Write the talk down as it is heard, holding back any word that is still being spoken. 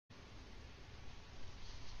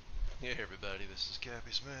Hey everybody, this is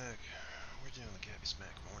CappySmack. We're doing the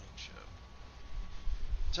CappySmack morning show.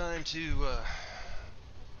 Time to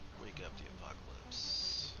wake up the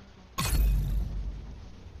apocalypse.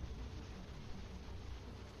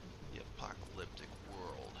 The apocalyptic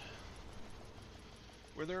world.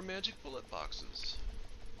 Where there are magic bullet boxes.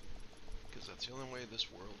 Because that's the only way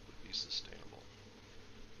this world would be sustainable.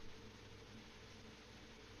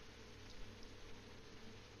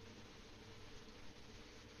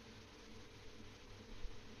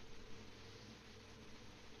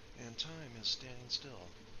 And time is standing still.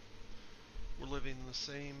 We're living the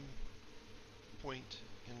same point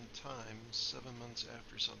in time 7 months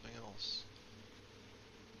after something else.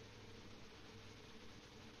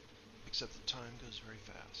 Except that time goes very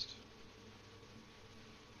fast.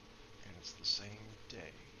 And it's the same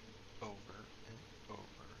day over and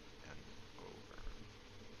over and over.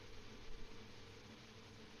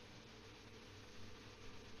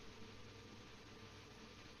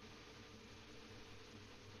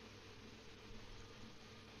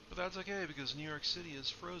 But that's okay, because New York City is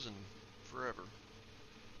frozen forever,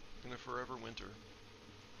 in a forever winter.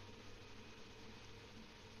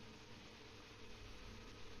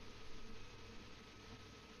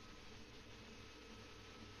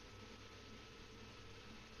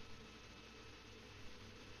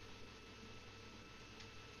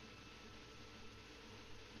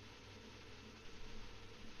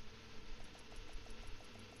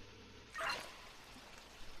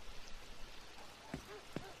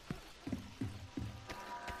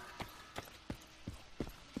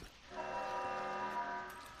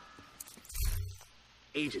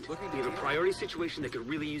 Agent, we have a priority situation that could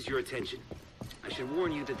really use your attention. I should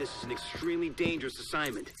warn you that this is an extremely dangerous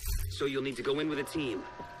assignment, so you'll need to go in with a team.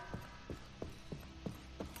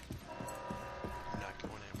 I'm not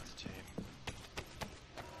going in with a team.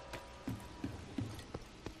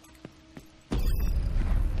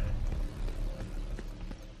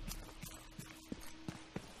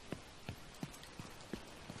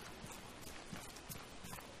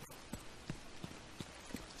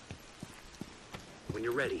 When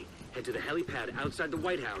you're ready, head to the helipad outside the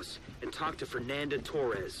White House and talk to Fernanda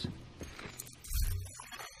Torres.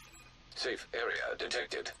 Safe area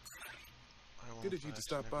detected. Good of you to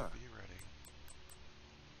stop by. Be ready.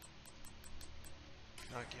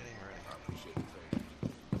 Not getting ready. I appreciate the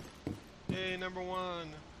favor. Hey, number one.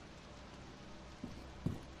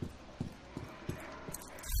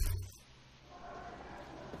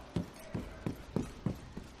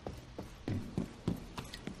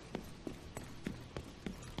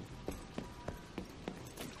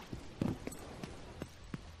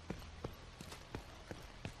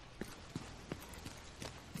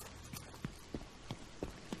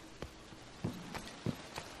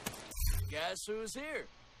 Guess who's here?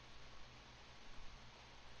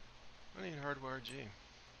 I need hardwire G.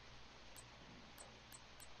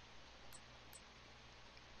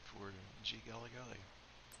 For G Golly Golly.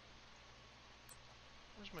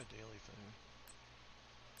 Where's my daily thing?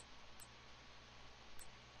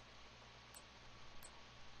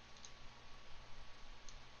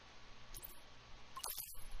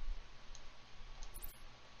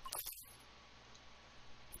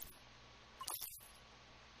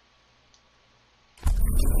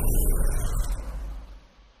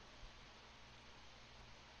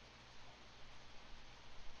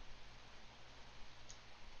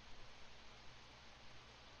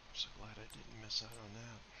 I'm so glad I didn't miss out on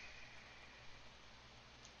that.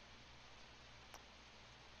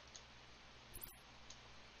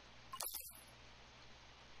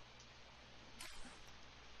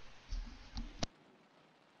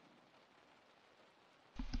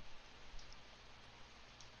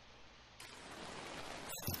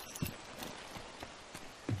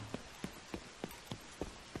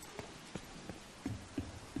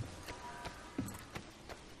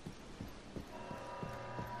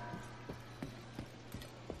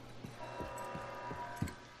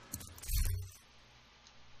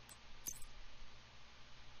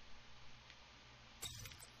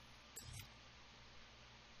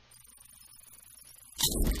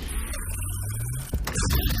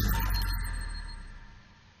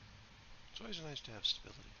 It's always nice to have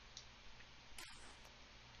stability.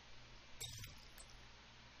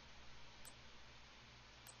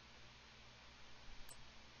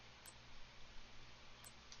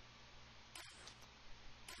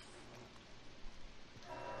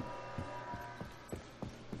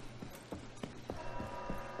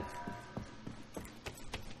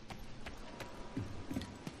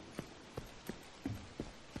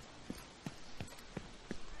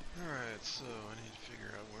 Alright, so I need to figure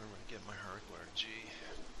out where I'm going to get my hardwire G.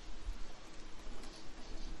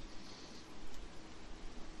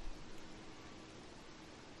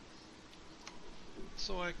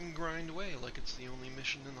 So I can grind away like it's the only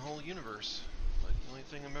mission in the whole universe. But the only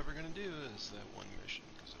thing I'm ever going to do is that one mission,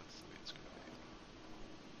 because that's the way it's going to be.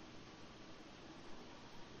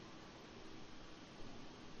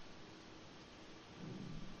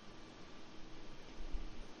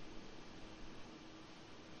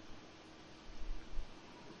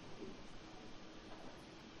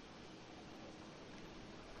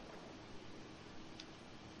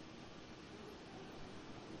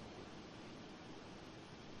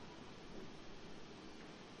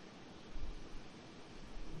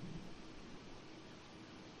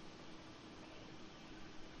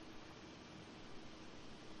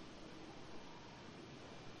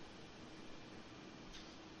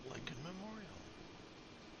 Lincoln Memorial.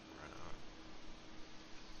 Right on.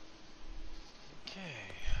 Okay.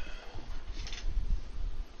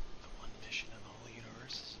 The one mission in the whole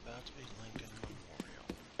universe is about to be Lincoln Memorial.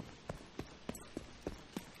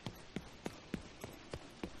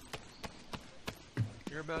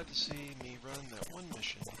 You're about to see me run that one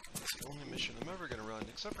mission. It's the only mission I'm ever going to run,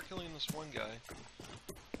 except for killing this one guy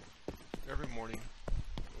every morning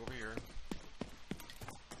over here.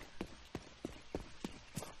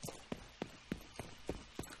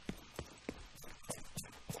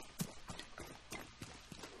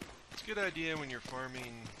 It's a good idea when you're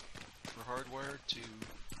farming for hardware to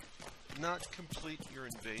not complete your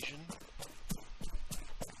invasion.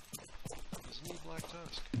 Doesn't need Black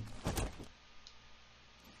Tusk.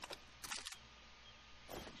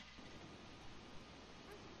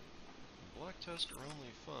 Black Tusk are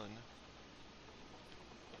only fun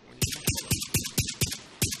when you can kill them.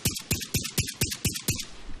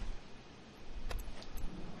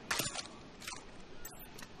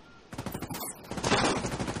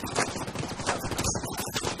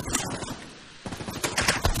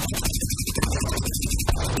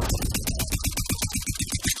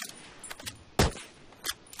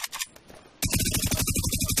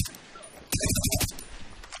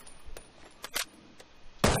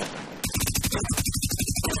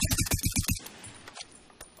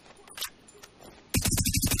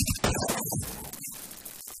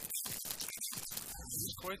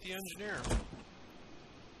 Quite the engineer.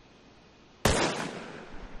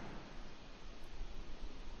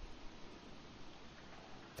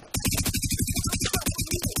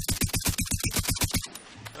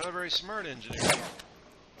 Not a very smart engineer.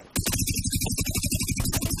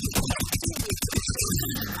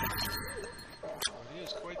 But he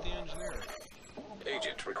is quite the engineer.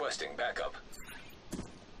 Agent requesting backup.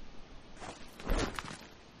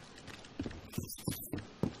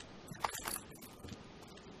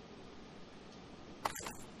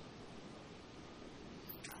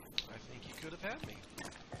 Could have had me if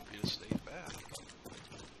you'd have stayed back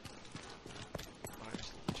behind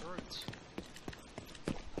his little turrets.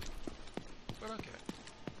 But okay.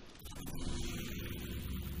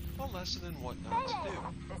 A lesson in what not to do.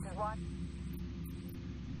 This is one.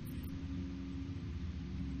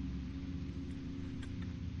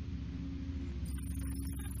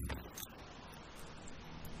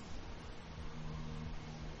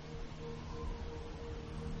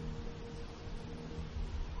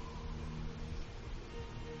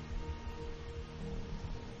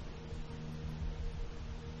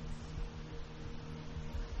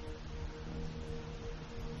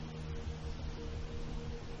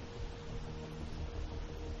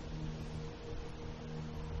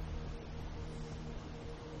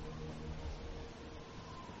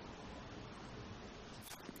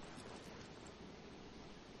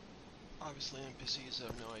 Obviously, NPCs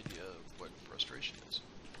have no idea what frustration is.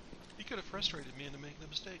 He could have frustrated me into making a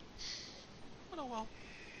mistake. But oh well.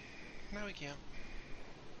 Now he can't.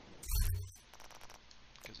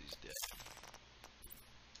 Because he's dead.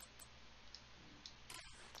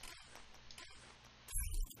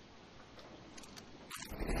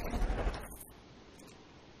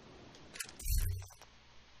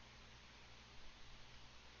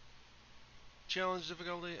 Challenge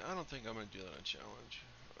difficulty? I don't think I'm going to do that on challenge.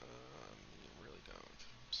 You really don't.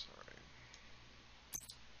 I'm sorry.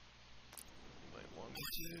 You might want me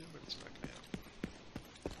to, but it's not going to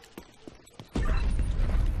happen.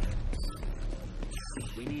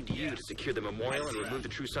 We need you to secure the memorial and remove the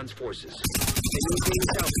True Sun's forces. Maintain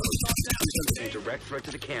the outpost. True Sun's a direct threat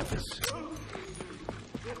to the campus.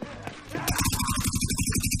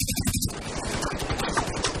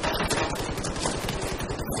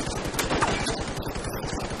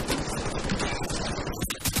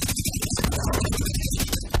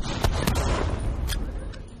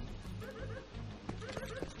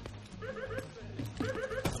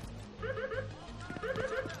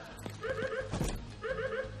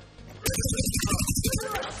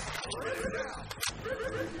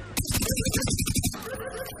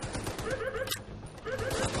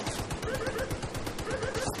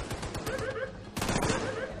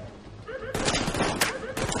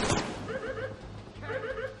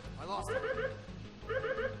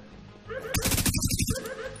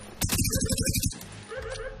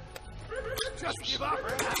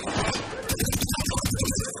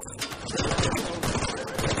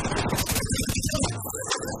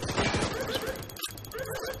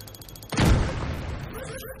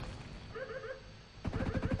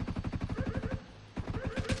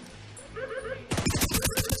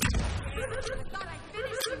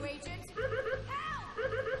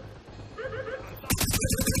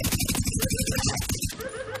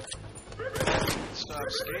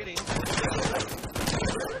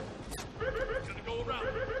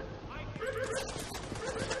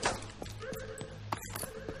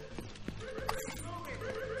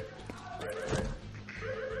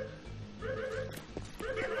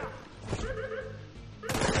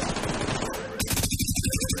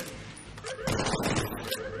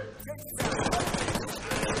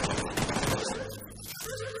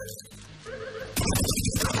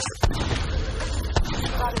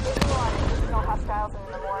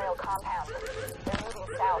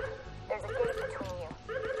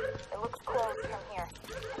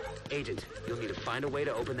 Agent, you'll need to find a way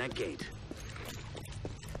to open that gate.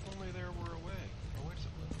 If only there were a way. Oh, wait a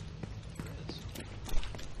second. There is.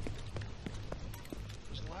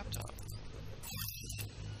 There's a laptop.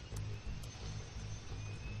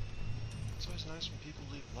 It's always nice when people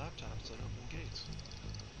leave laptops that open gates.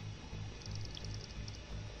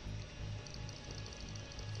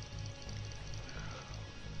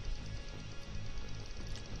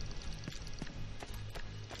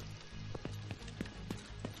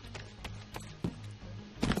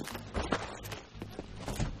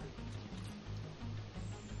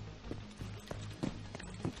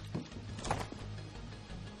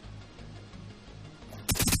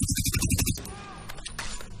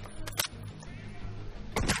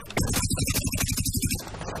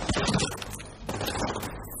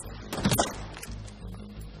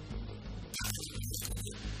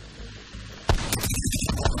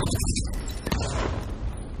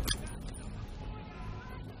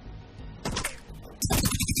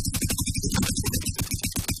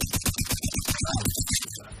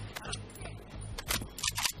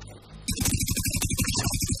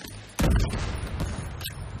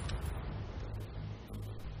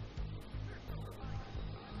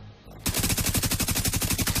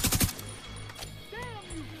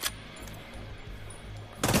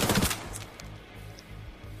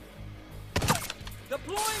 The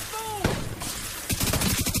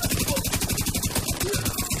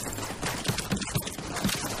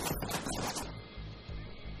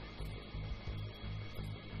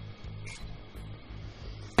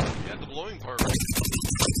blowing part.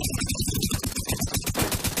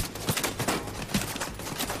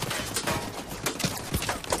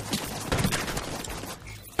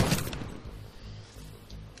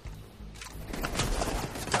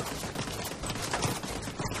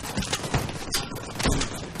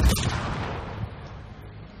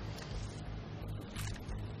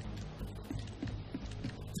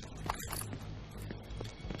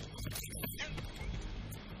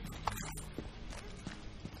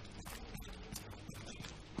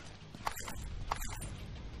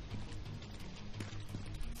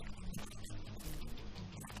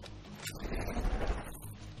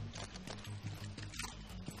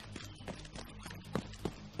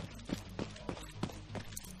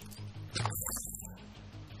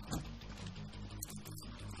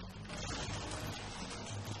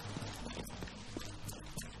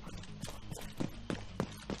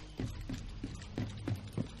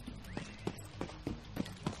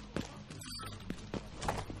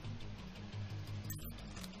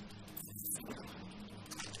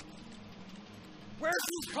 Where'd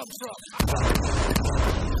you come from?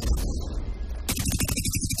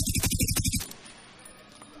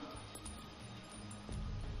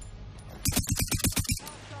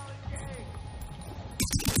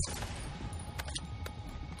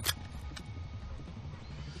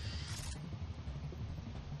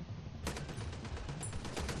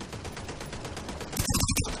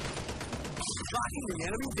 Tracking the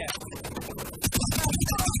enemy down.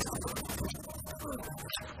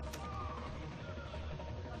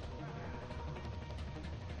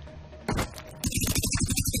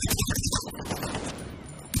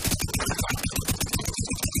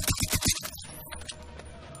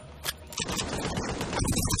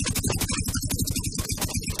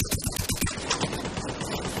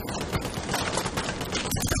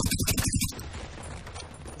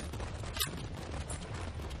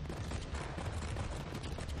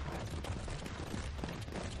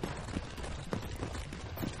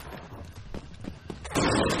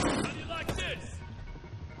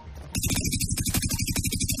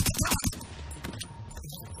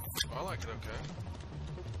 I like it okay.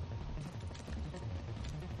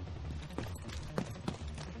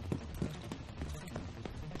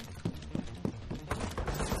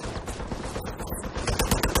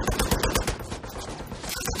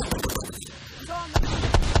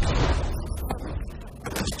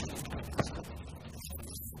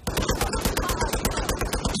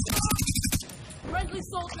 Friendly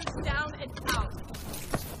soldiers down and out.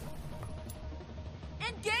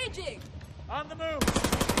 Engaging! On the move!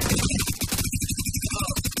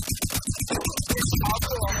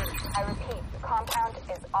 I repeat, the compound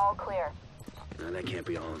is all clear. No, that can't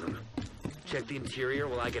be all of them. Check the interior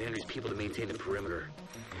while I get Henry's people to maintain the perimeter.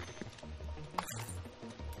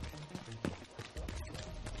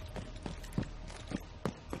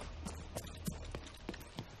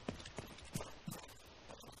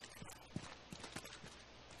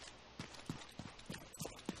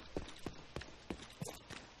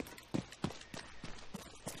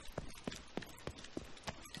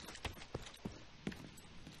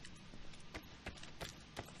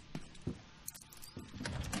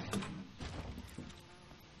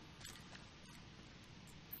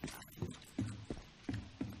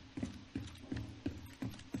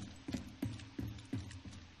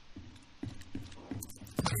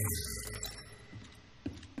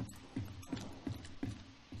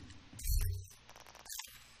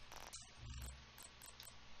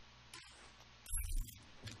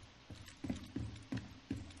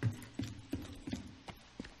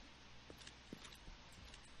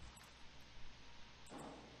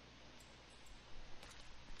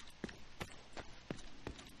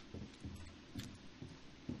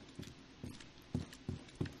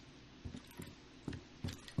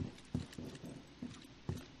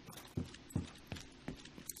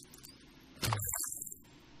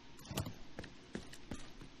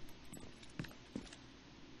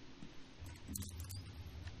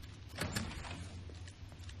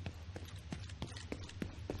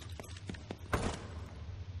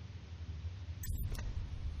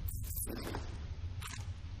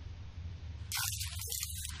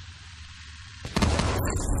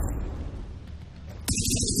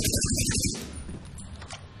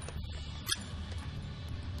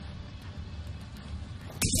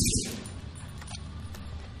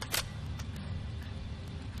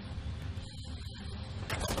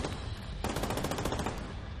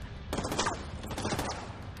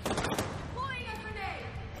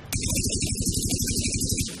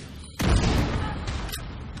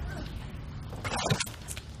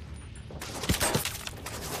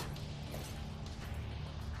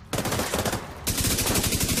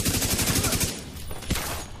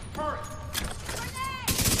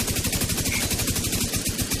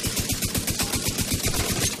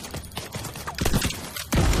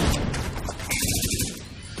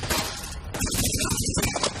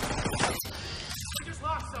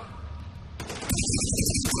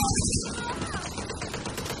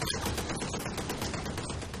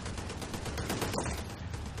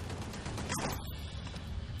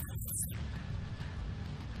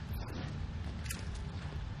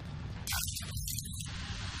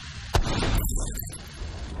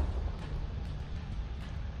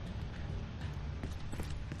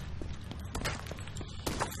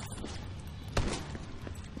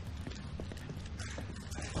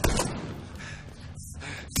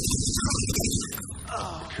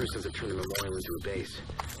 Intrusives have turned the memorial into a base.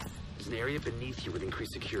 There's an area beneath you with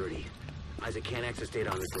increased security. Isaac can't access data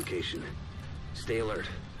on this location. Stay alert.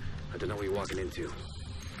 I don't know what you're walking into.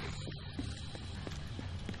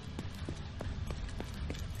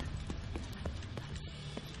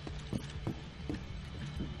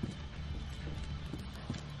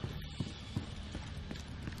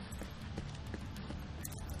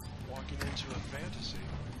 Walking into a fantasy.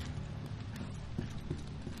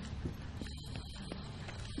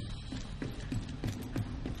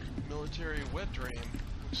 Military wet dream,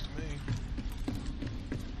 looks to me.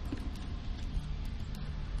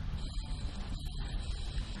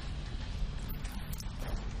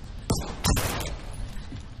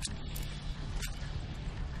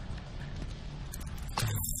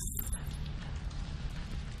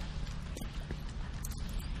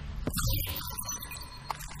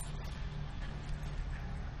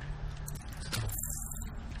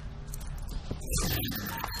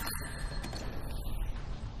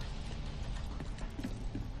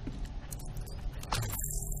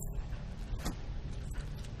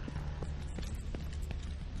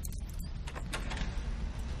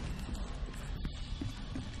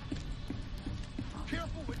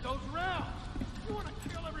 Careful with those rounds! You want to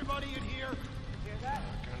kill everybody in here? Hear that?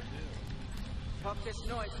 Kinda do. Pump this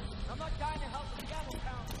noise. I'm not dying to help the ammo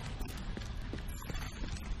count.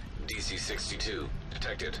 DC-62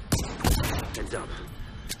 detected. Heads up.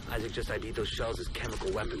 Isaac just ID'd those shells as chemical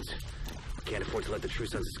weapons. Can't afford to let the True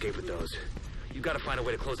Sons escape with those. You gotta find a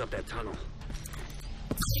way to close up that tunnel.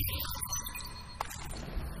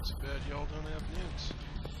 It's bad y'all don't have nukes.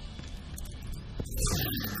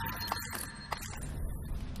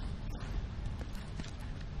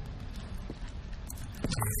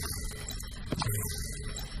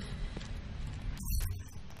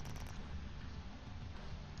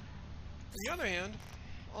 On the other hand,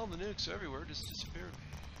 all the nukes everywhere just disappeared.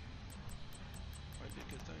 Might be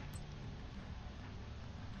a good thing.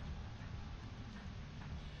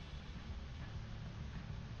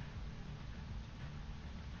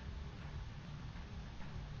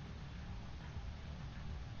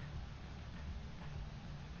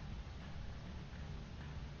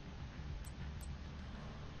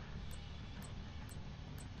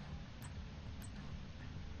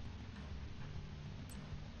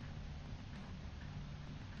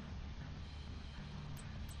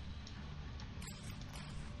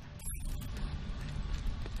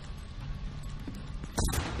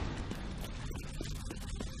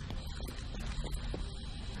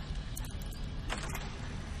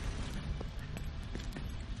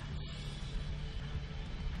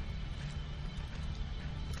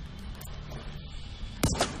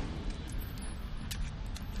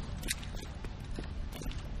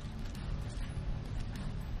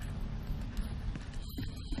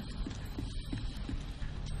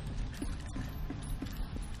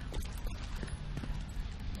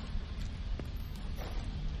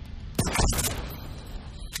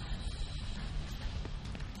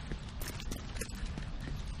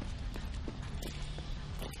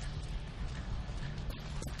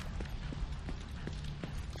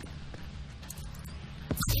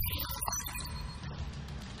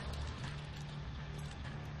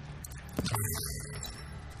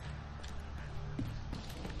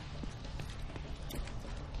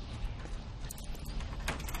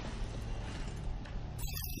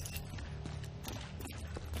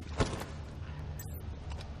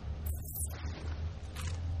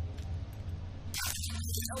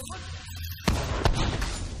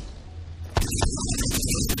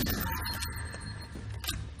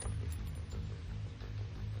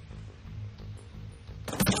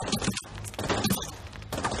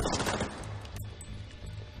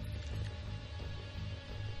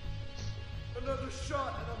 Another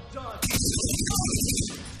shot and I'm done.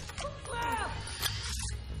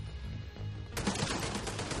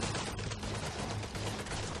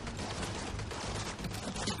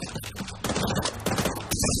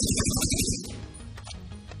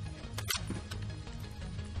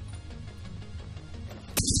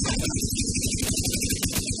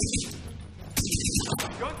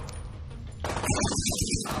 Gun.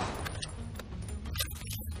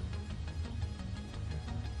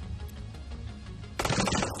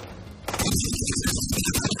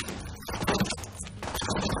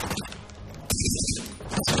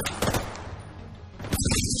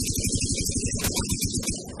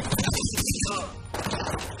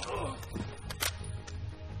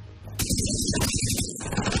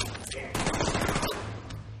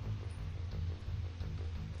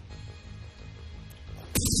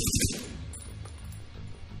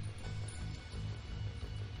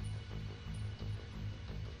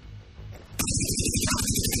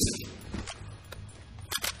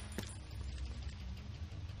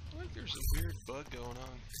 There's a weird bug going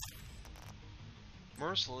on.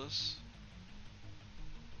 Merciless.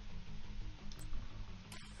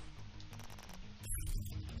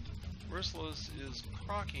 Merciless is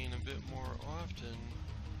crocking a bit more often.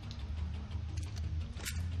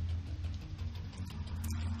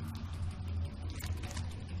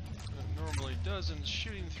 Than it normally does, and it's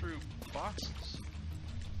shooting through boxes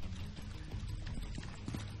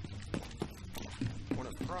when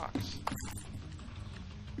it procs.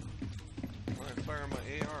 When I fire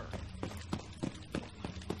my AR.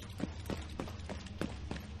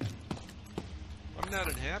 I'm not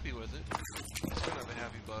unhappy with it. It's kind of a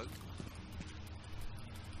happy bug.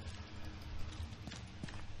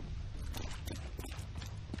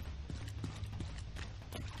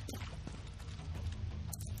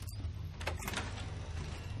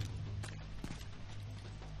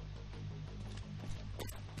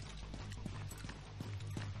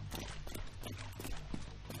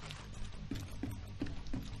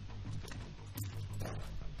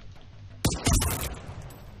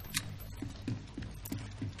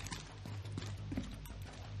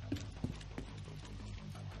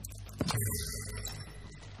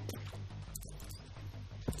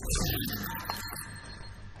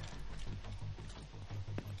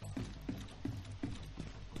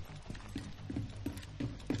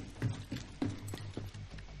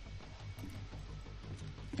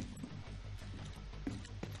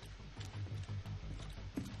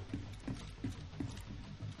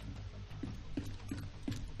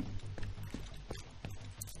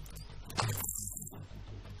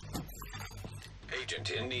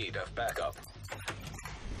 Agent in need of backup.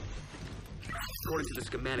 According to the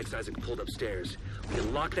schematics Isaac pulled upstairs, we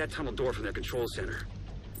can lock that tunnel door from their control center.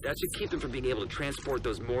 That should keep them from being able to transport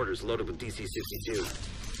those mortars loaded with DC-62.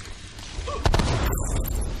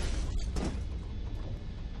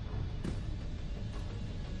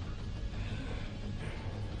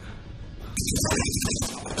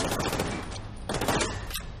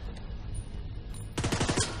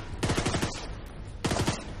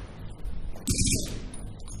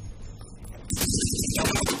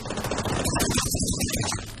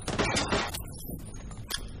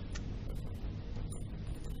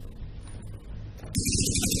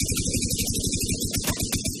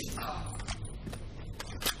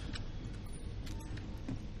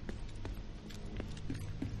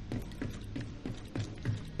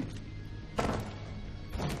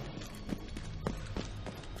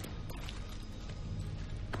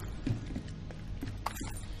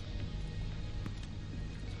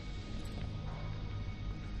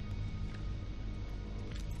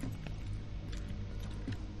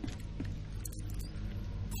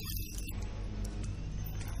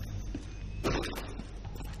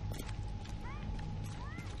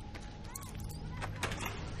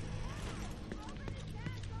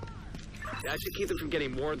 That should keep them from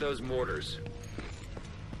getting more of those mortars.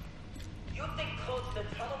 You think closing the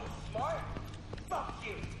tunnel is smart? Fuck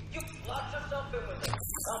you! You locked yourself in with it.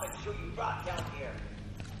 I'll make sure you rot down here.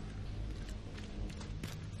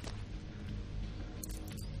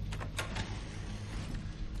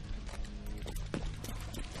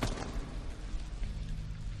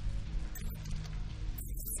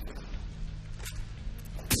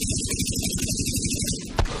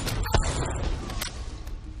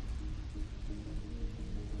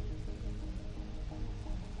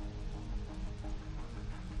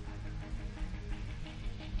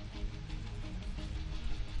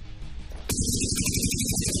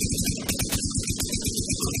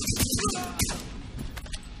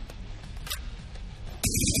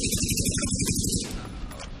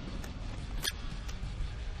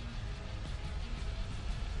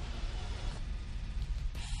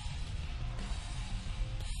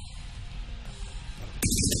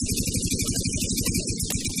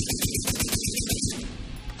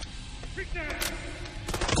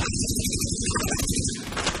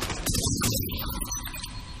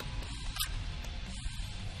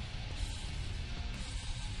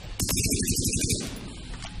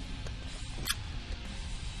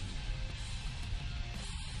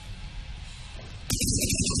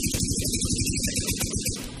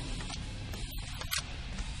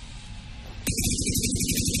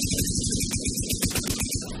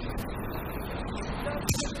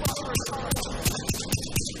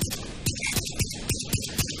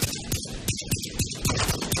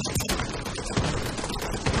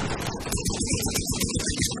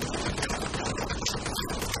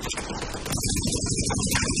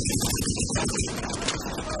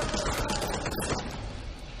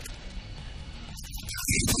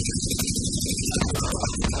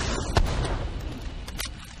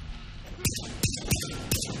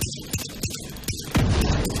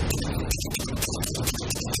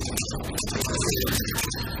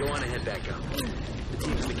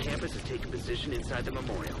 take a position inside the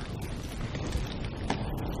memorial.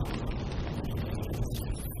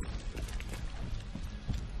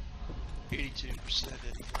 82%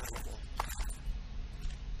 inflammable.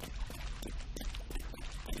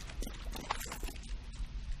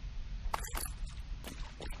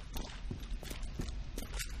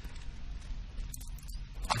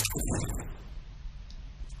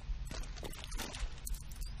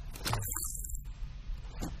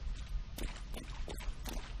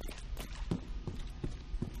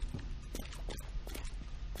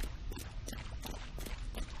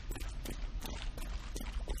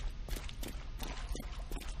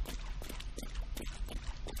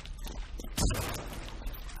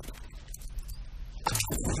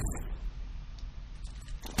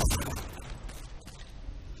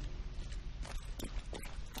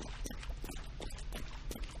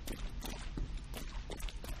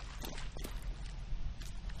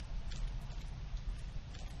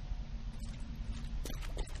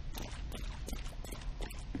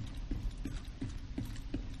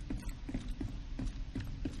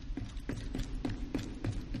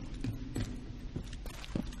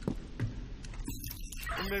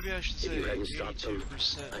 Maybe I should say if you hadn't stopped them,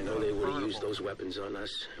 82% I know they would have used those weapons on us,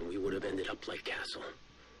 and we would have ended up like Castle.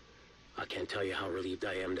 I can't tell you how relieved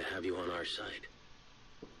I am to have you on our side.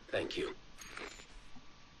 Thank you.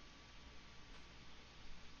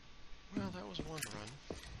 Well, that was one run.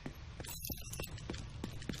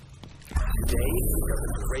 Today, we dealt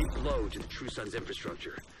a great blow to the True Sons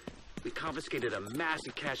infrastructure. We confiscated a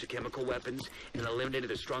massive cache of chemical weapons and eliminated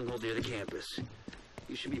a stronghold near the campus.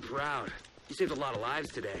 You should be proud. You saved a lot of lives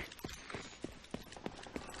today.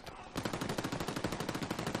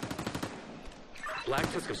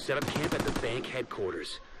 Black Tusk have set up camp at the bank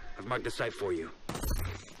headquarters. I've marked the site for you.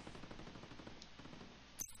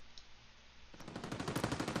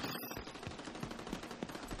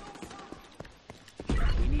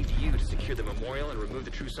 We need you to secure the memorial and remove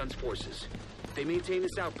the True Sons forces. If they maintain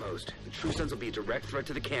this outpost, the True Sons will be a direct threat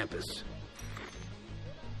to the campus.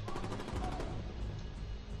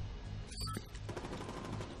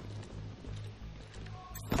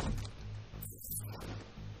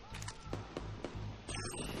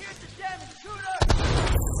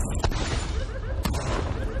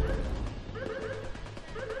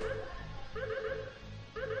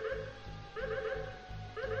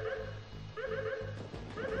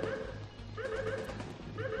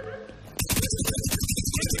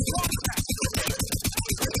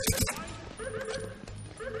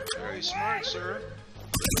 Very smart, sir.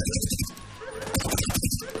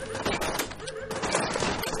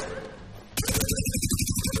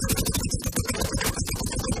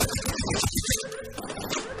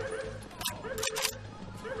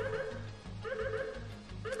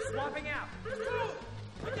 Swapping out. Move!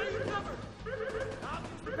 I got you covered. I'll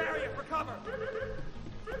use the barrier for cover.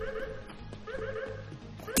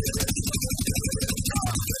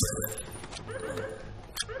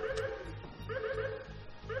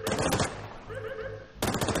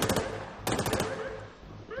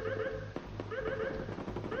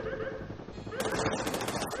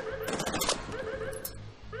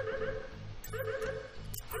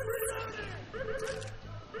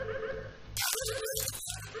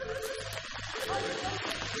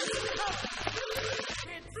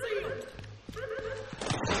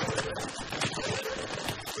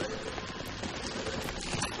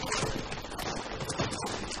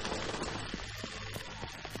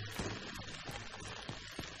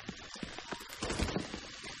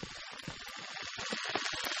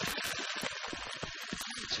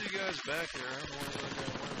 Two guys back there. I don't know where the other guy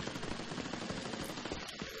went.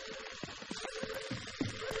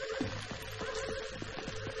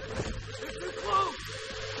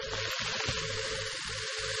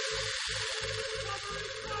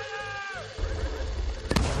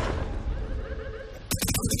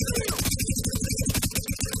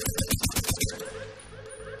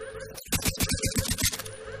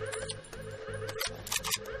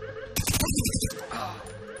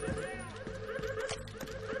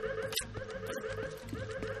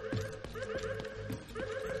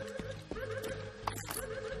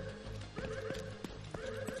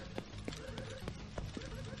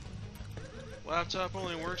 Laptop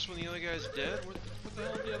only works when the other guy's dead? What the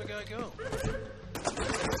hell did the other guy go?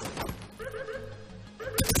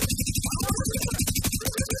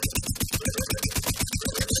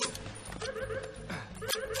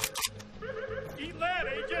 Eat lead,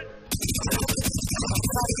 Agent!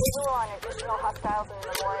 Visual on additional hostiles in the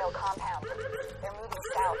memorial compound. They're moving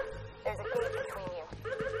south. There's a gate between you.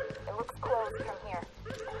 It looks closed from here.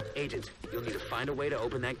 Agent, you'll need to find a way to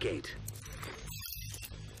open that gate.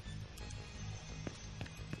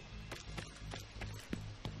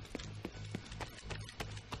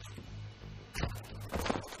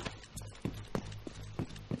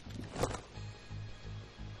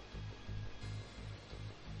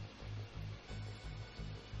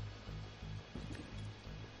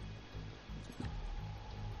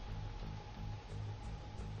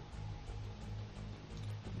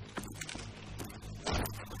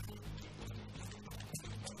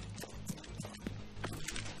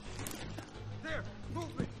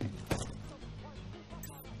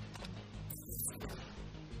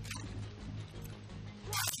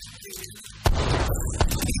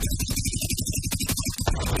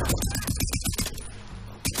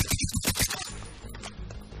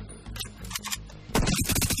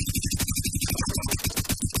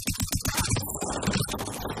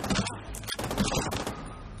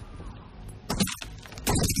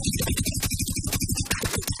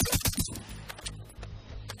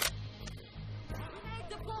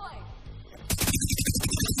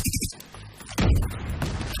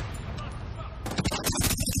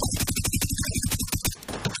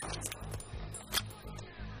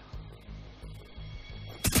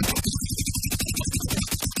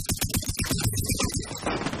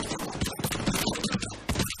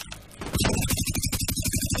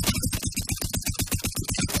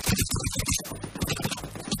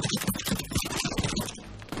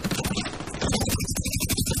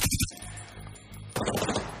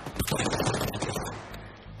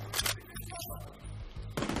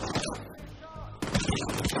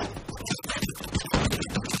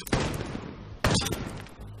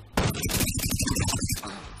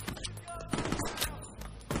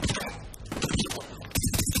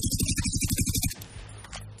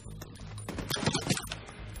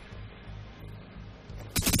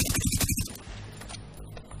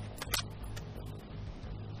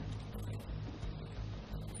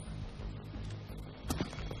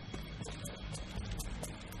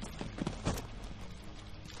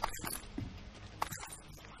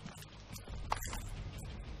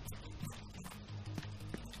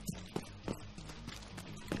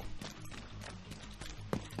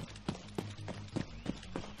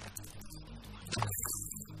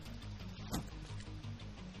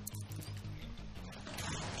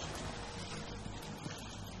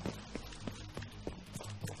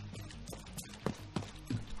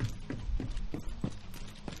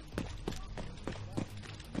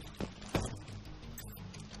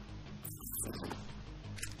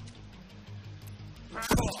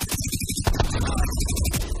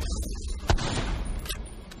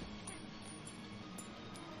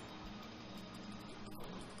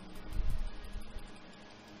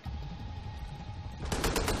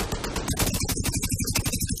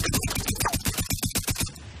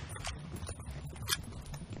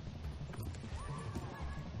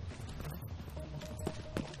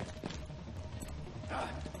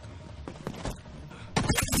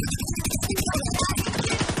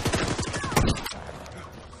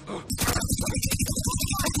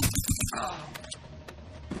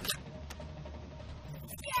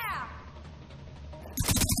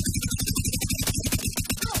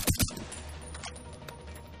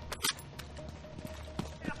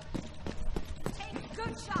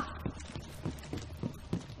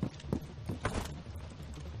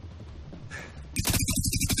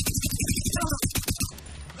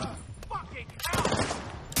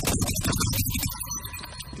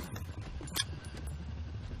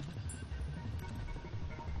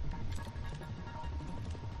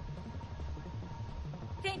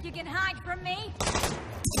 think you can hide from me?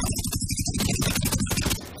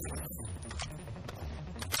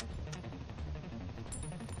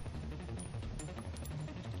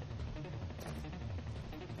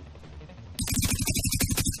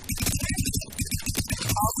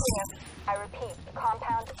 All clear. I repeat, the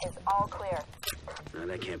compound is all clear. No,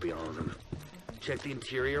 that can't be all of them. Check the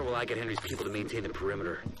interior while I get Henry's people to maintain the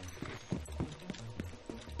perimeter.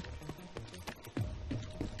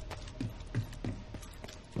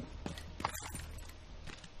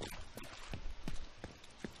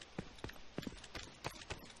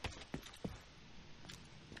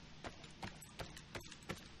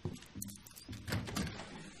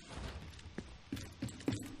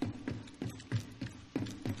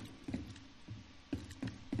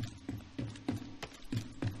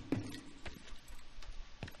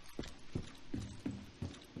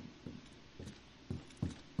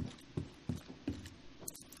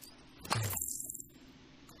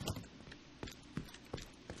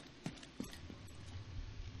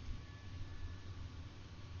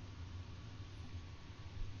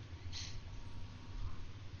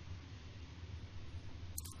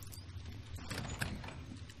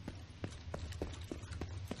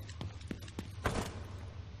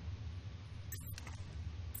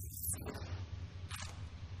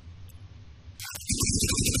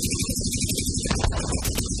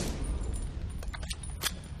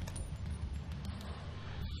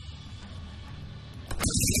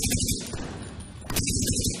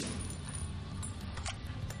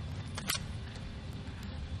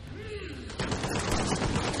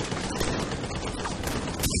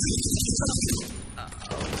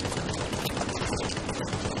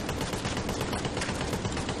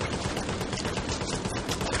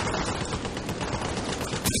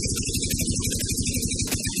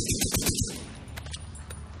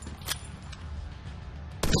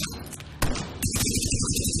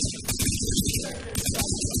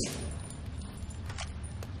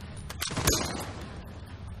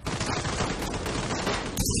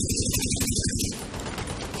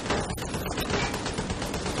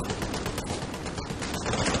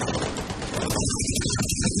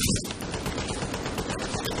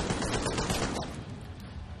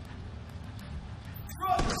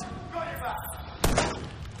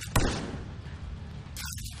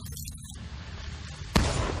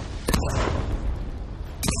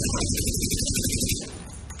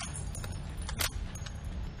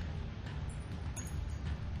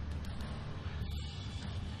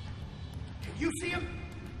 You see him?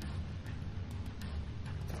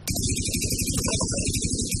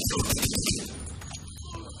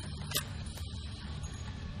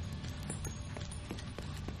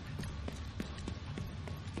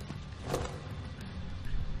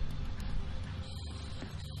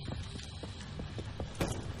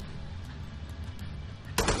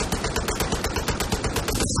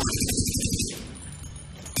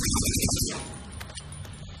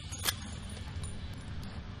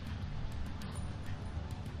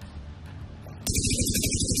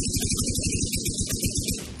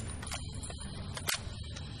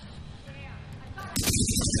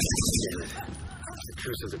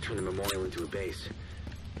 Truce have turned the memorial into a base.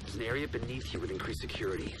 There's an area beneath you with increased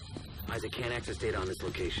security. Isaac can't access data on this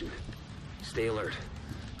location. Stay alert.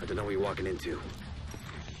 I don't know what you're walking into.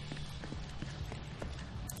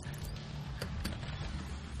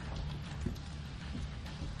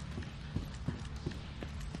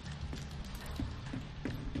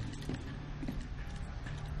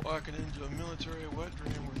 Walking into a military wet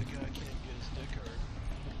dream where the guy can't get his dick hard.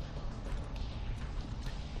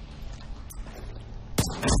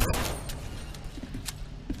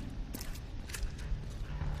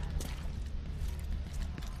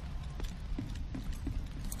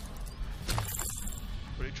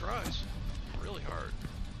 But he tries really hard.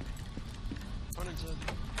 Pun intended.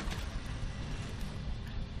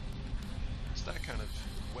 It's that kind of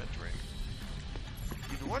wet dream.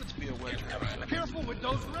 You want it to be a wet dream. Careful with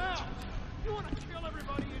those rounds! You want to kill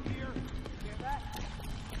everybody in here? Hear that?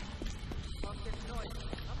 Fuck this noise.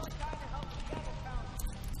 I'm not trying to help you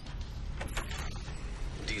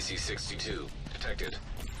get it, DC-62 detected.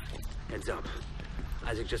 Heads up.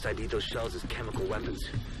 Isaac just ID'd those shells as chemical weapons.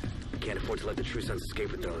 We can't afford to let the True Sons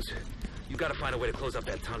escape with those. You've got to find a way to close up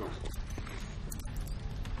that tunnel.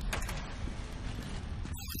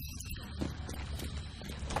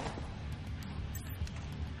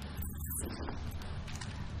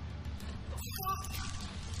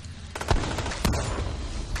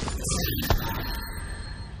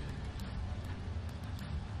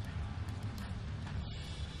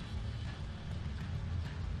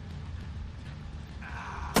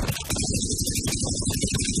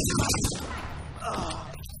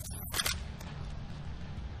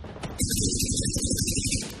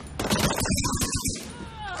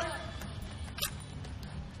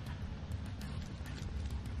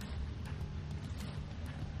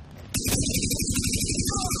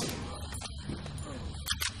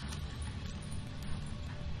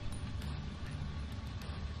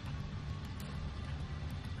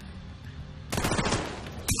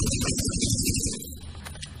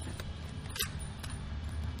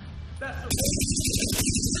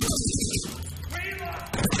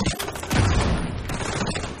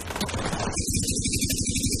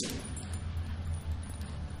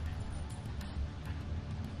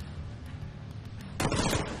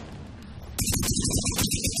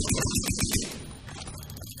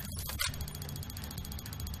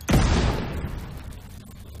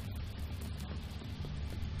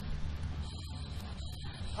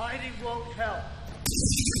 won't help.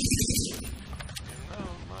 No,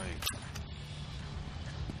 Mike.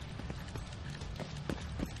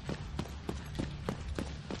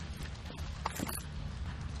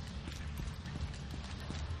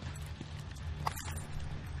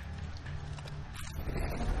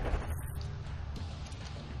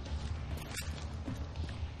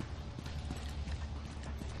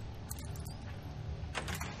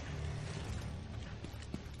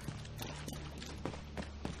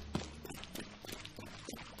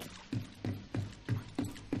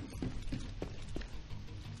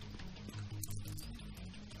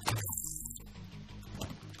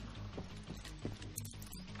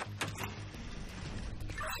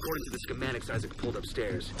 According to the schematics Isaac pulled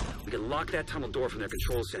upstairs, we can lock that tunnel door from their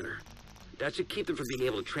control center. That should keep them from being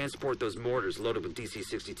able to transport those mortars loaded with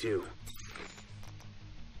DC-62.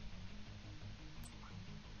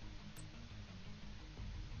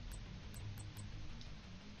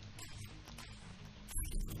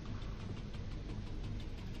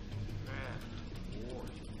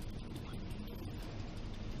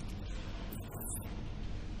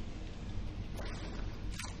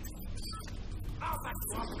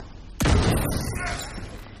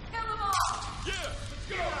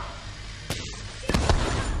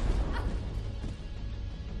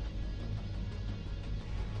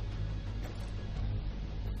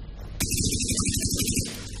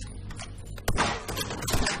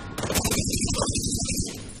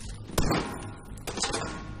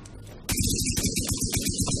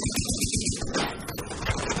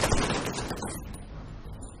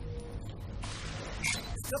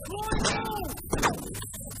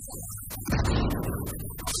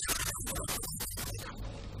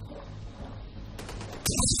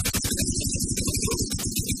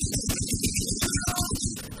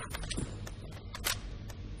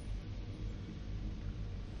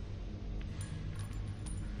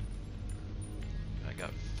 I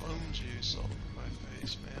got foam juice all over my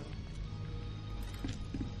face, man.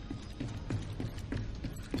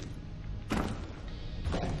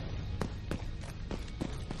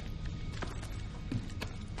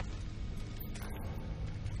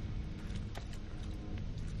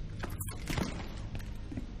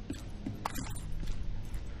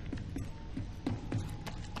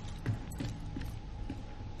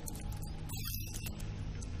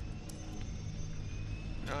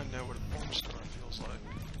 Now I know what a bomb scar feels like.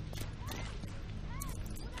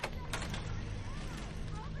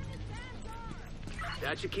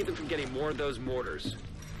 That should keep them from getting more of those mortars.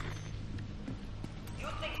 You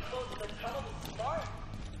think closing the tunnel is smart?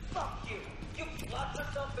 Fuck you! You locked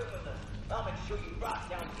yourself in with us. I'll make sure you rot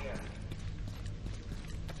down here.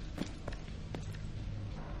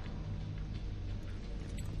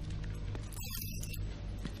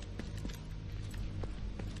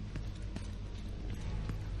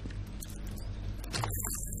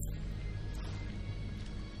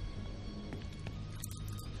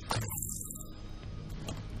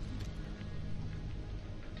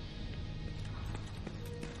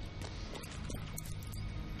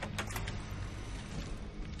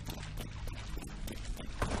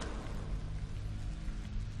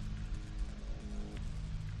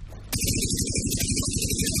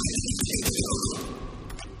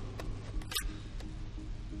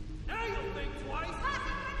 Now you'll think twice.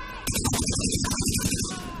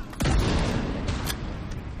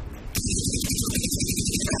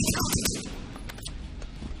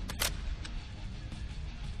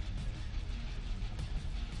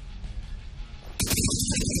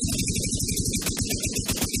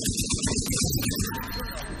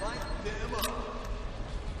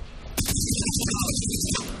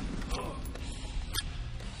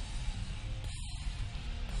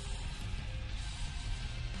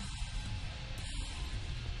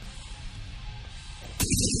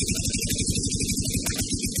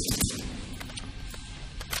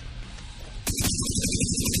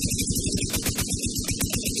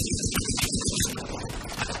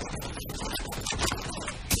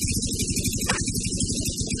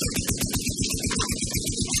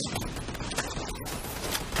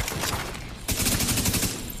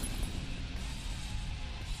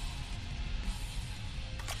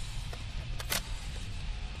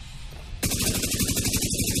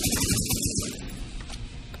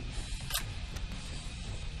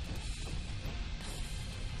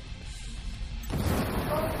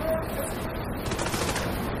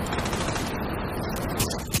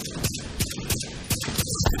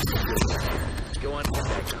 Go on, get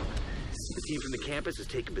back up. The team from the campus has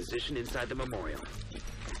taken position inside the memorial.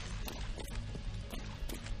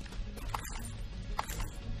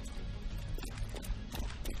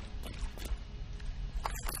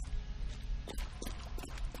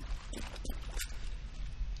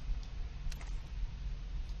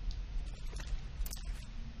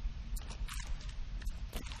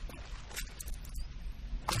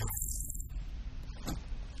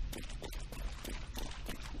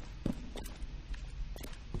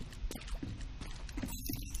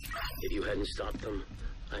 If you hadn't stopped them,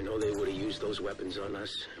 I know they would have used those weapons on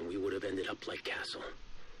us, and we would have ended up like Castle.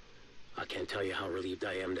 I can't tell you how relieved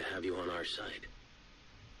I am to have you on our side.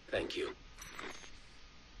 Thank you.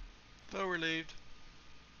 So relieved.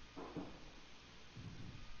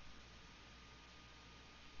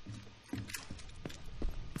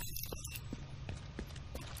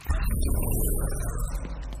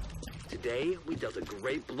 Today, we dealt a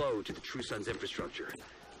great blow to the True Sons infrastructure.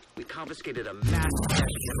 We confiscated a massive cache of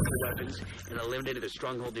chemical weapons and eliminated a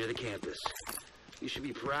stronghold near the campus. You should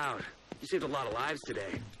be proud. You saved a lot of lives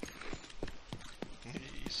today.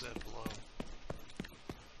 He said blow.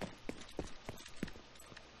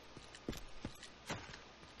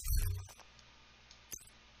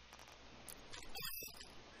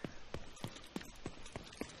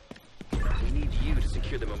 We need you to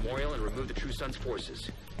secure the memorial and remove the True Sons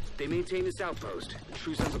forces. If they maintain this outpost, the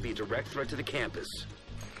True Sons will be a direct threat to the campus.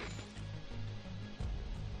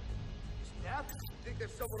 Snap? Think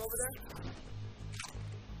there's someone over there?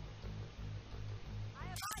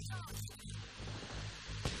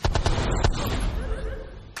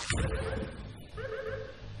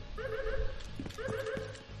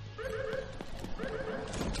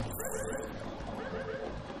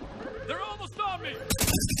 They're almost on me!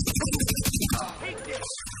 Hate this!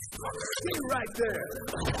 Stay right there!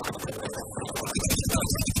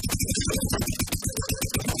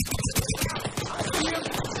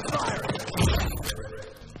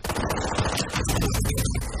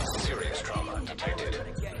 Serious trauma detected.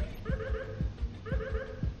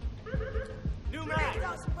 New mag!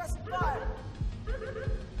 Fire!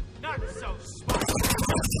 Not so smart!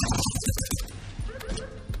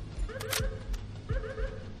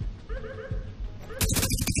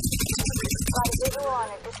 Got a visual on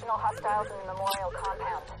additional hostiles in the memorial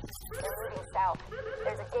compound. They're moving south.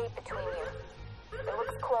 There's a gate between you. It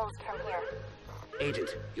looks closed from here. Agent,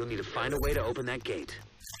 you'll need to find a way to open that gate.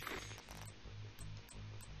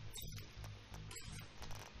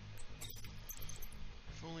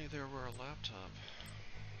 If only there were a laptop.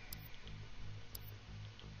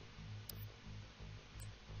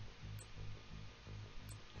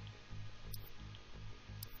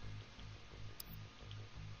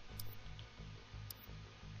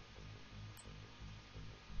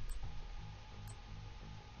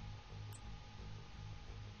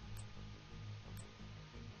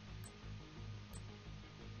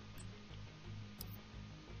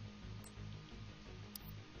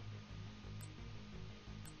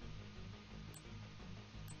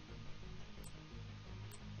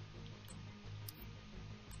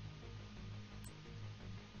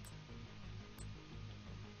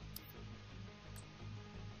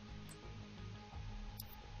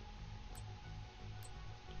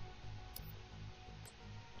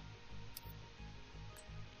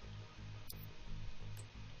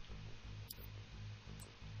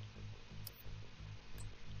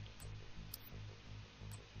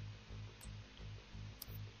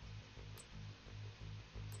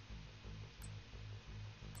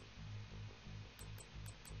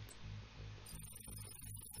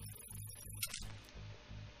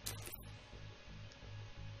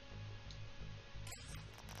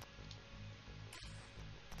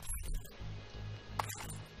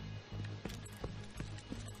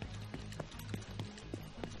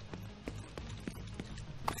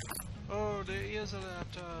 Oh, there is a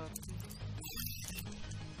laptop.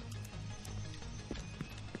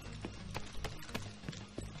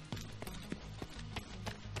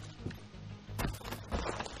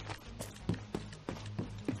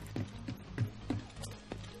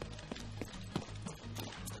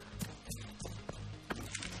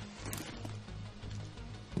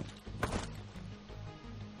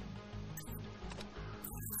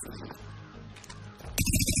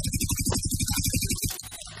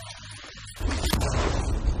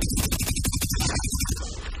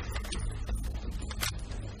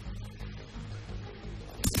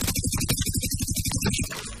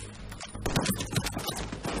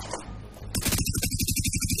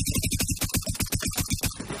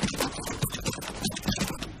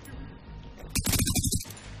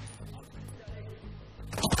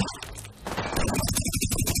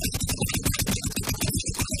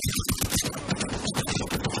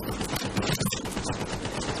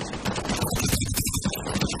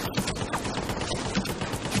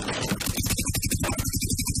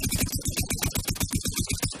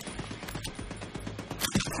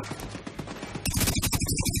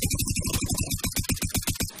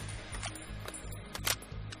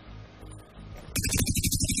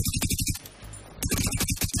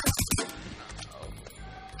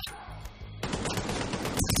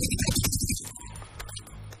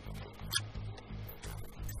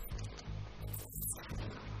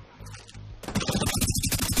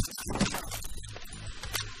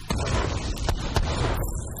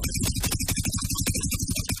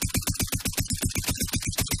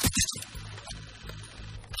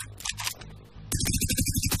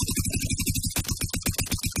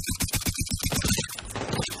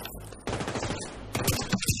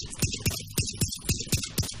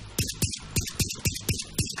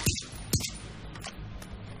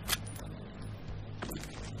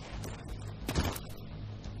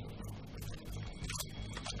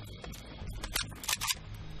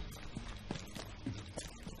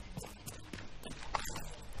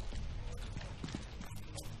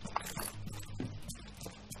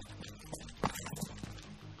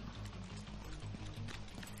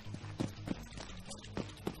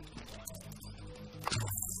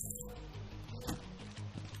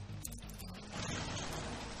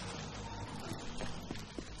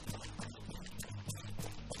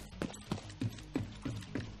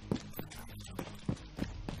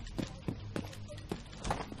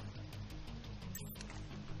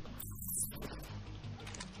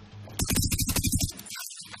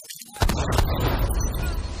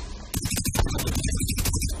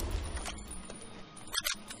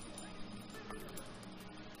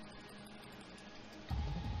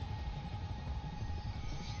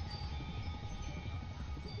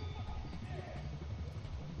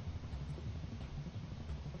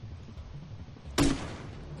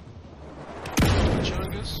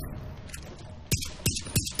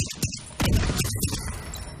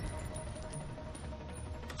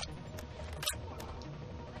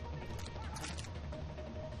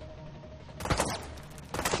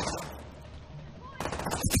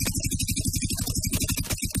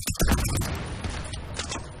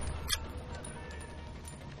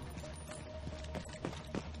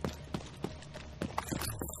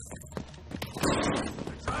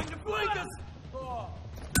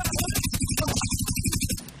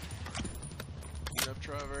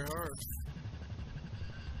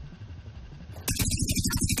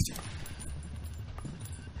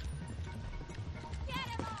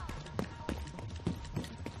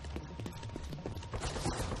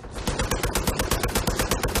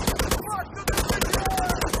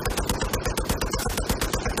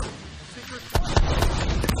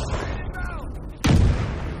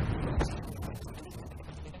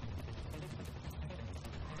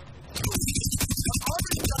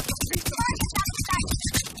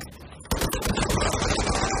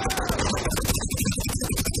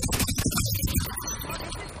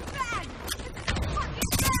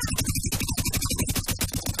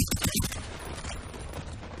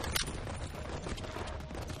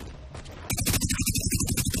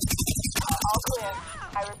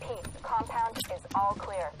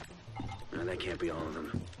 can't be all of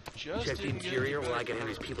them. Just Check the didn't get interior any while I get better.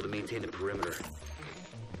 Henry's people to maintain the perimeter.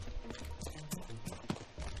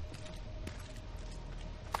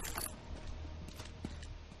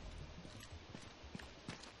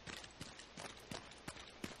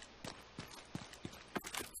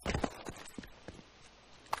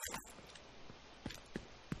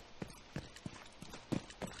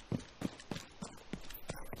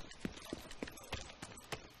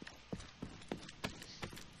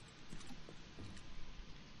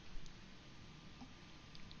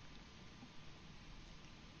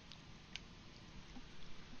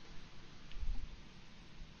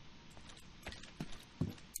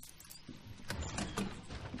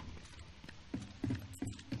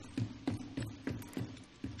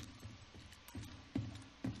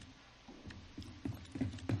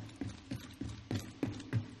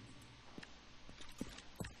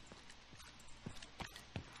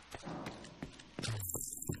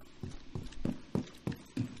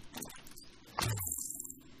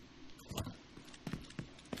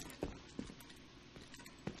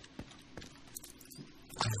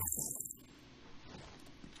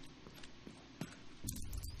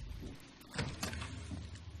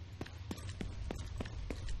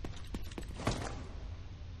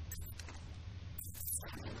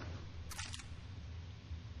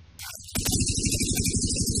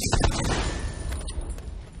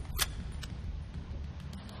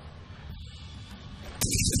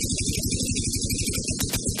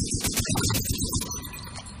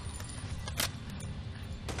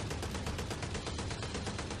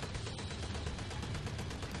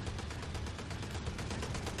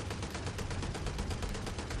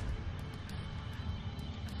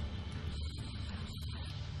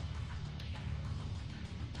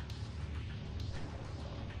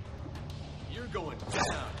 You're going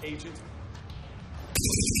down, Agent.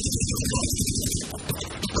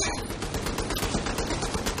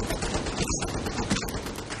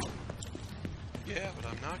 Yeah, but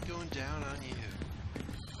I'm not going down on you.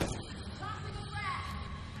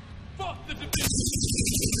 Fuck the division!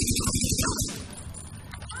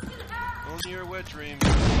 Only your wet dream.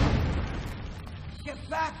 Get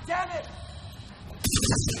back, damn it!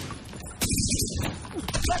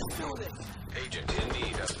 Let's do this! Agent in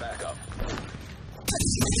need of backup.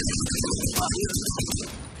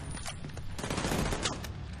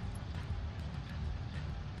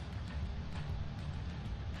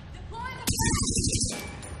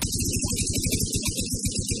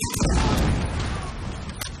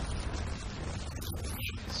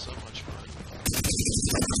 So much fun.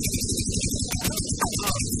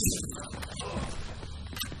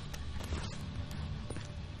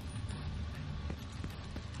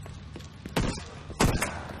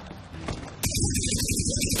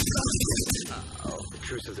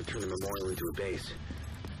 Intrusives have turned the memorial into a base.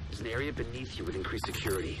 There's an area beneath you with increased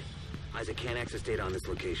security. Isaac can't access data on this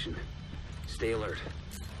location. Stay alert.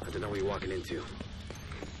 I don't know what you're walking into.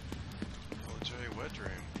 Military wet dream.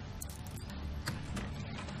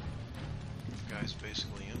 The guy's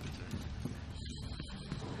basically impotent.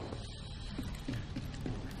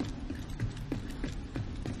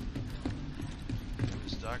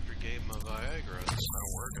 His doctor gave him a Viagra. It's not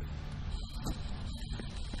working.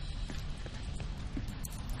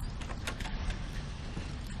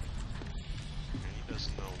 And he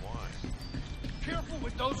doesn't know why. Careful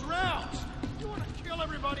with those rounds! You want to kill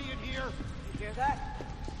everybody in here? You hear that?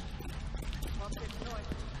 Pump this noise.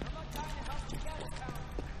 I'm not trying to help you get it, pal.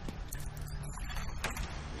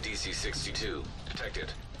 DC-62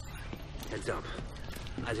 detected. Heads up.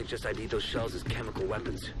 Isaac just ID'd those shells as chemical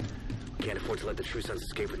weapons. Can't afford to let the True Sons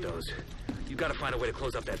escape with those. You gotta find a way to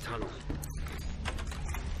close up that tunnel.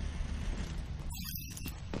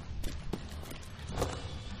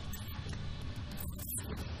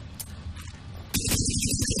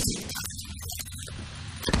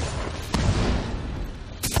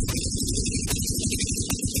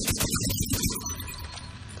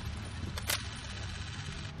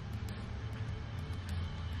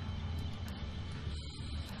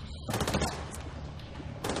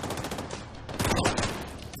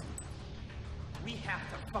 We have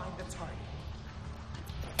to find the target.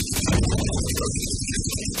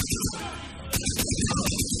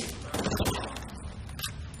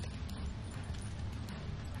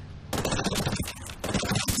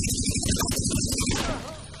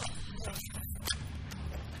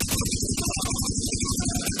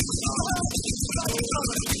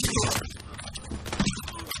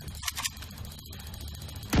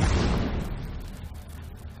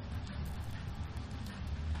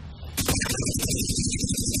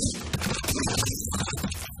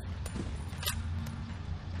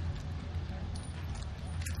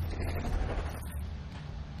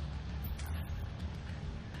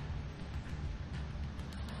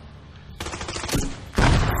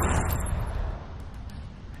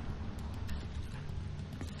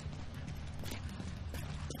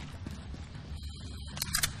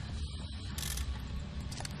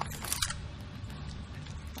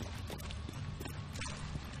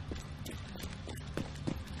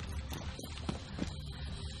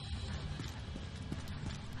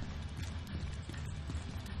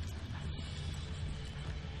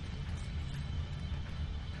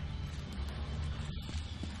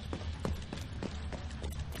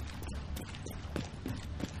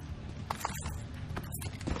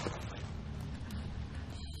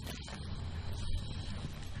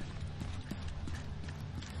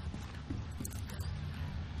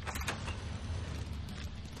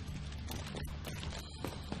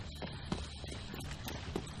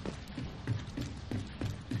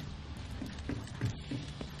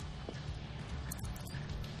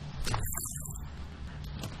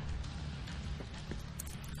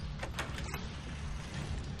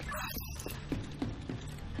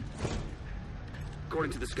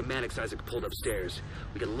 according to the schematics Isaac pulled upstairs.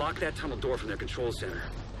 We can lock that tunnel door from their control center.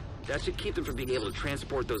 That should keep them from being able to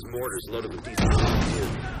transport those mortars loaded with diesel too.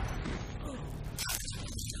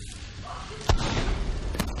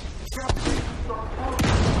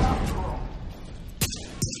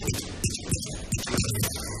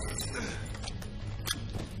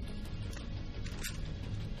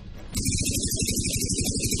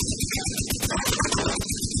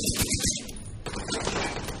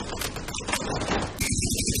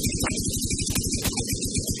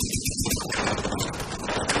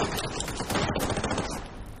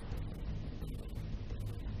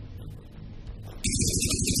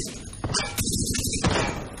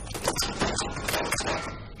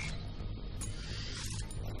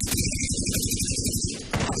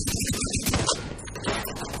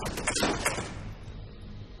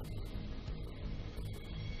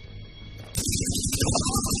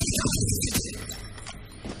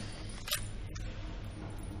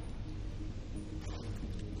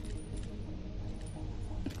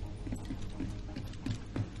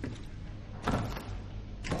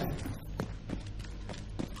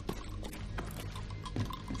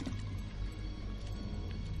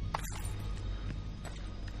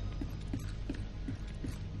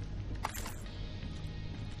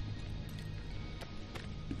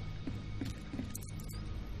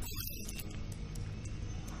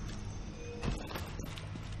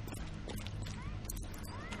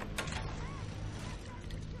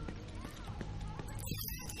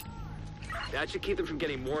 That should keep them from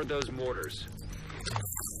getting more of those mortars.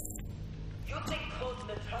 You think closing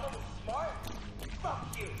the tunnel is smart?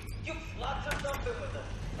 Fuck you! You locked yourself in with us.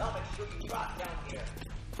 I'll make sure you rot down here.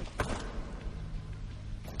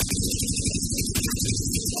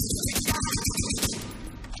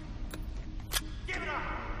 Give it up!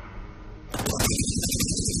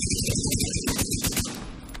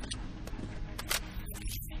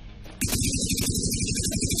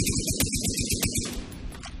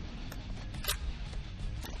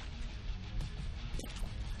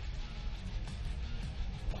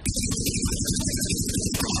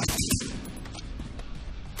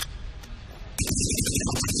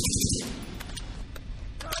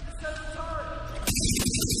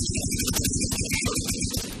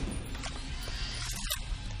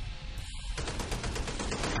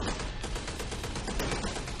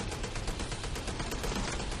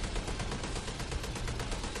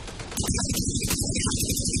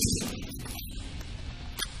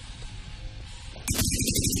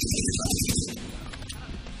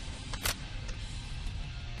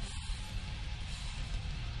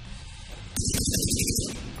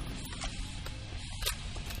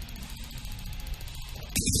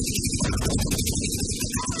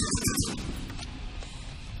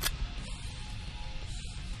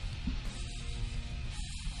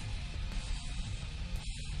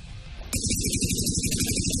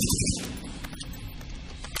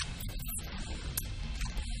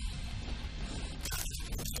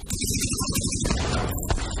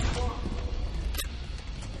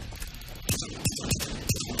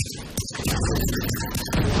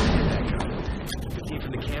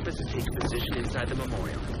 Inside the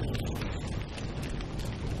memorial.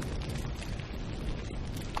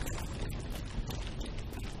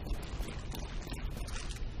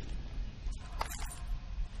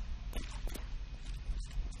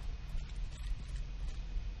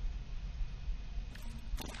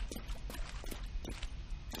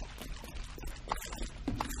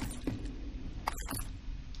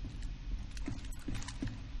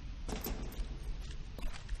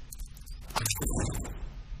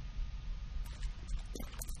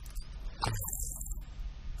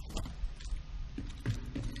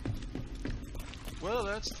 Well,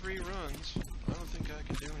 that's 3 runs. I don't think I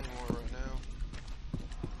can do any more right now.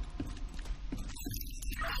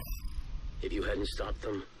 If you hadn't stopped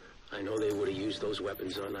them, I know they would have used those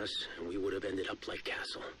weapons on us, and we would have ended up like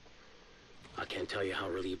Castle. I can't tell you how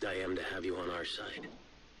relieved I am to have you on our side.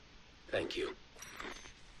 Thank you.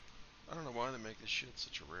 I don't know why they make this shit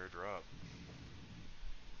such a rare drop.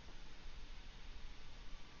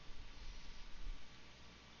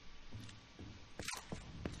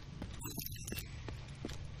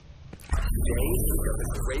 Today, we dealt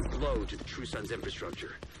a great blow to the True Sun's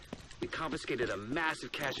infrastructure. We confiscated a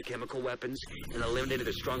massive cache of chemical weapons and eliminated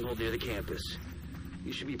a stronghold near the campus.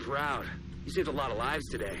 You should be proud. You saved a lot of lives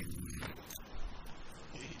today.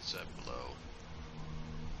 He said blow.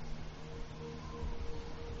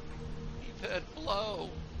 He said blow.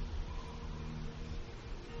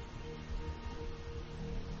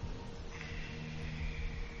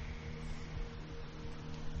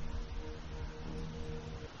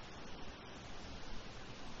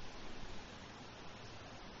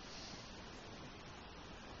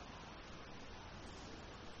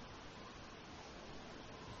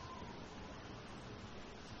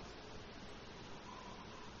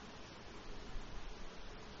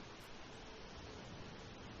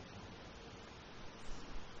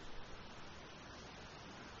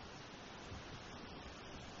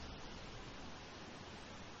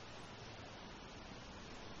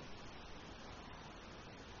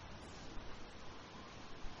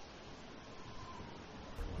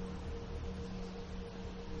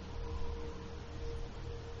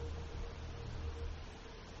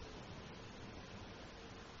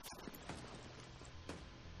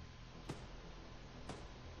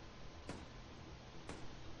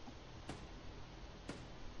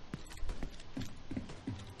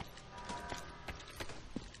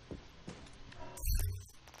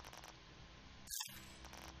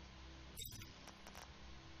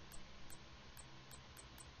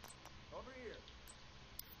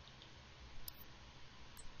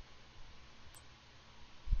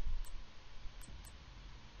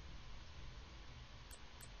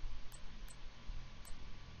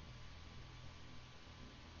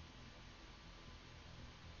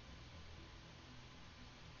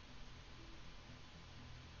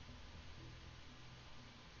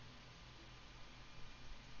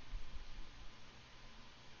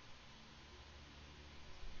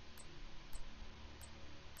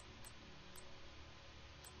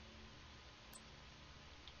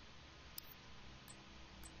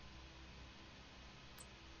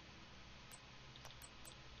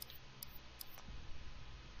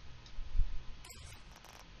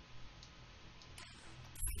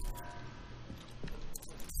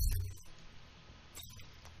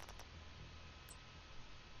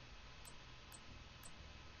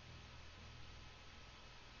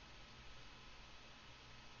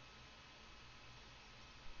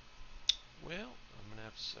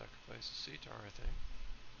 Sacrifice a Cetar, I think.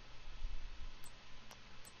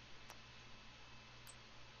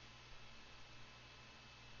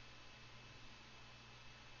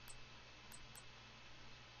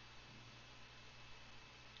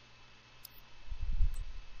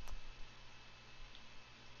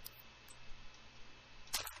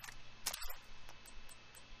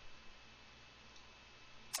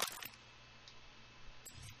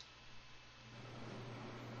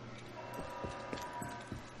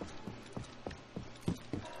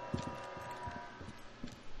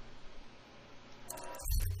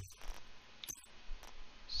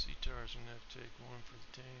 Cetars are gonna have to take one for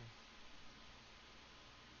the team.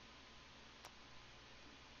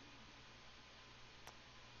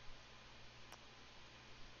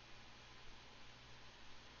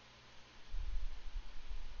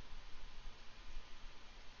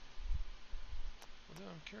 Although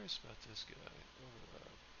I'm curious about this guy.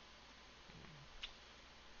 Overlap.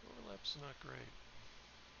 Overlap's not great.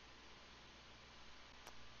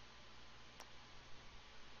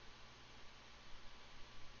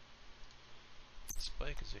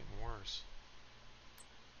 Spike is even worse.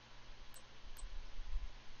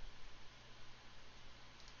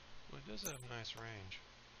 Well, it does have nice range.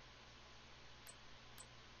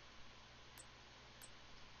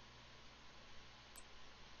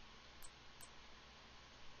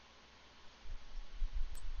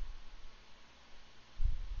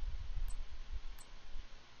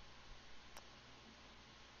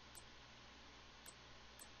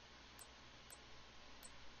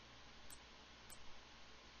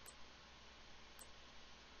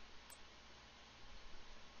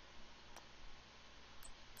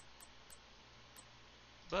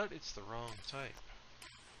 But it's the wrong type.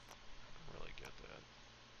 I don't really get that.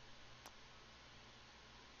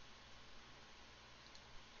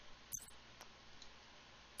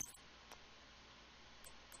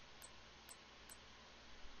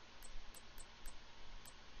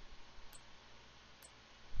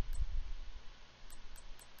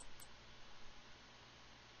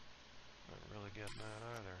 Not really getting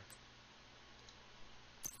that either.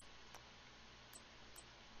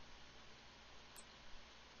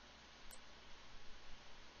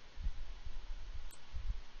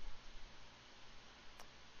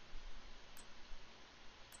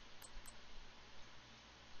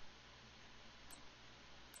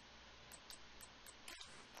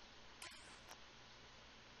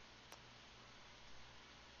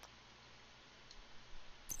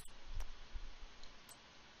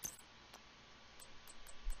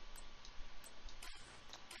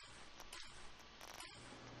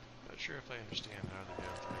 Not sure if I understand how they're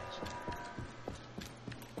doing things.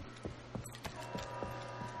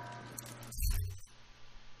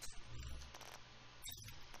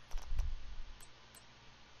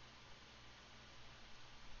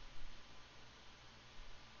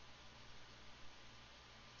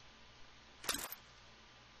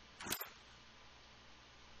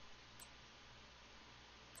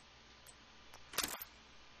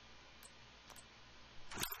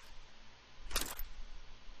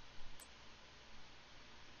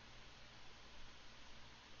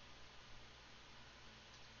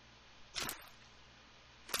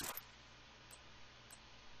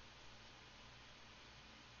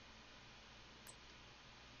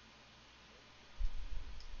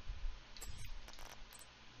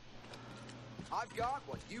 I've got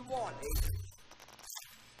what you want, Agent.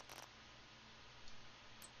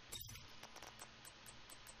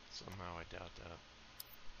 Somehow I doubt that.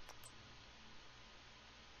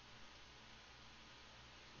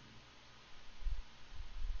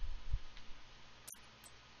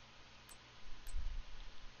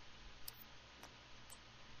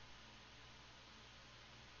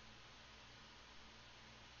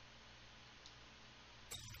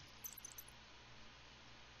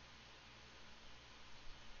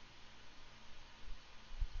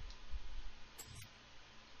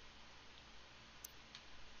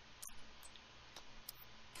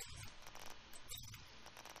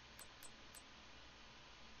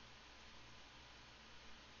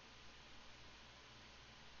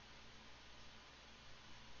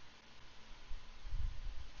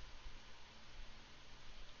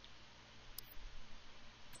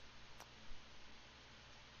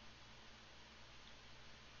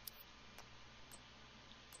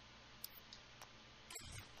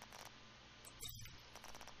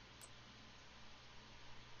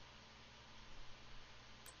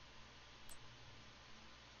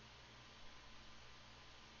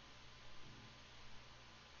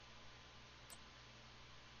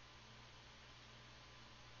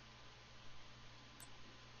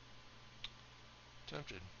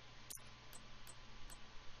 Tempted.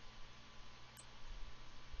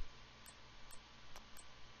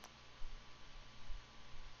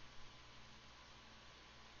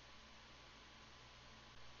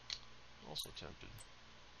 Also tempted.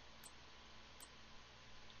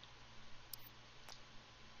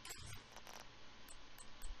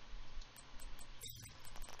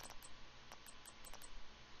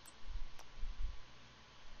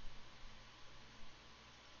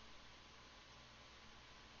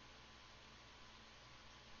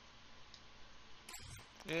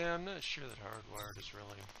 Yeah, I'm not sure that hardwired is really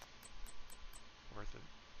worth it.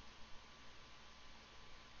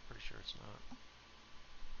 Pretty sure it's not.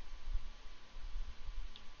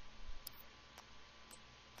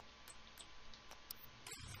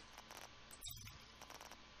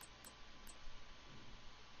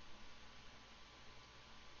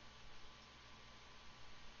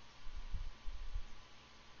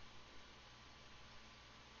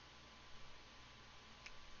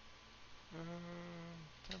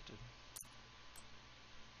 Tempted.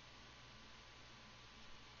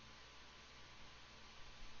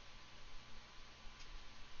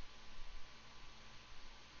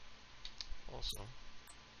 Also.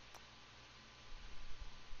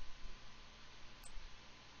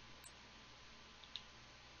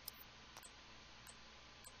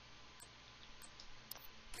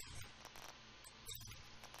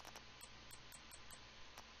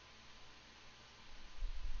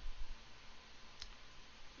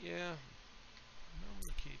 Yeah, I'm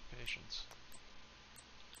gonna keep patience.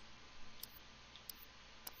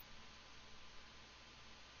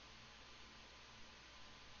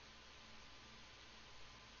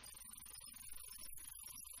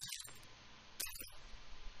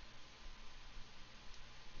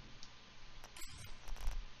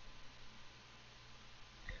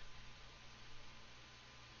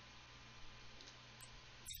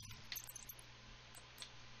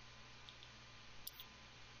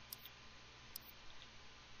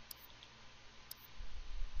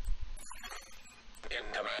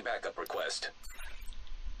 Incoming backup request.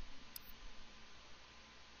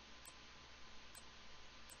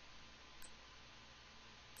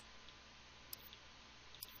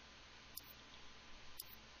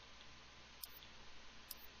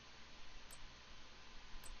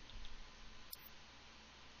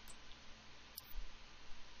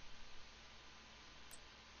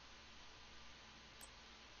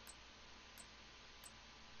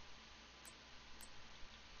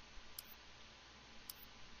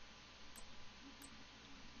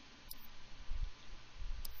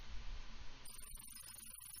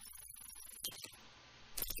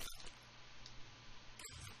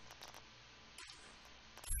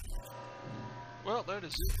 Well, that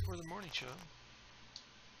is it for the morning show.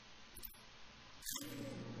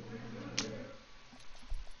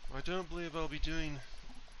 I don't believe I'll be doing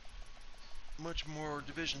much more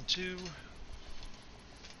Division 2,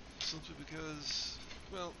 simply because,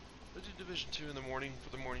 well, I do Division 2 in the morning for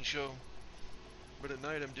the morning show, but at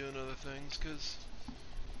night I'm doing other things, because,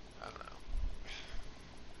 I don't know,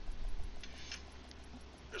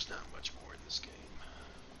 there's not much more in this game.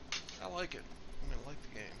 I like it. I mean, I like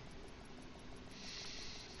the game.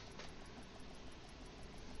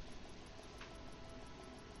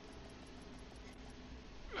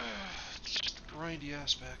 It's just the grindy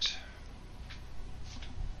aspects.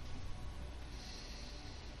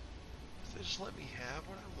 If they just let me have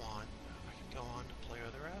what I want, I can go on to play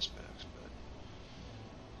other aspects, but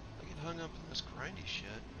I get hung up in this grindy shit,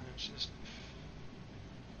 and it's just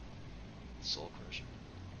soul crushing.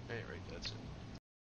 At any rate, that's it.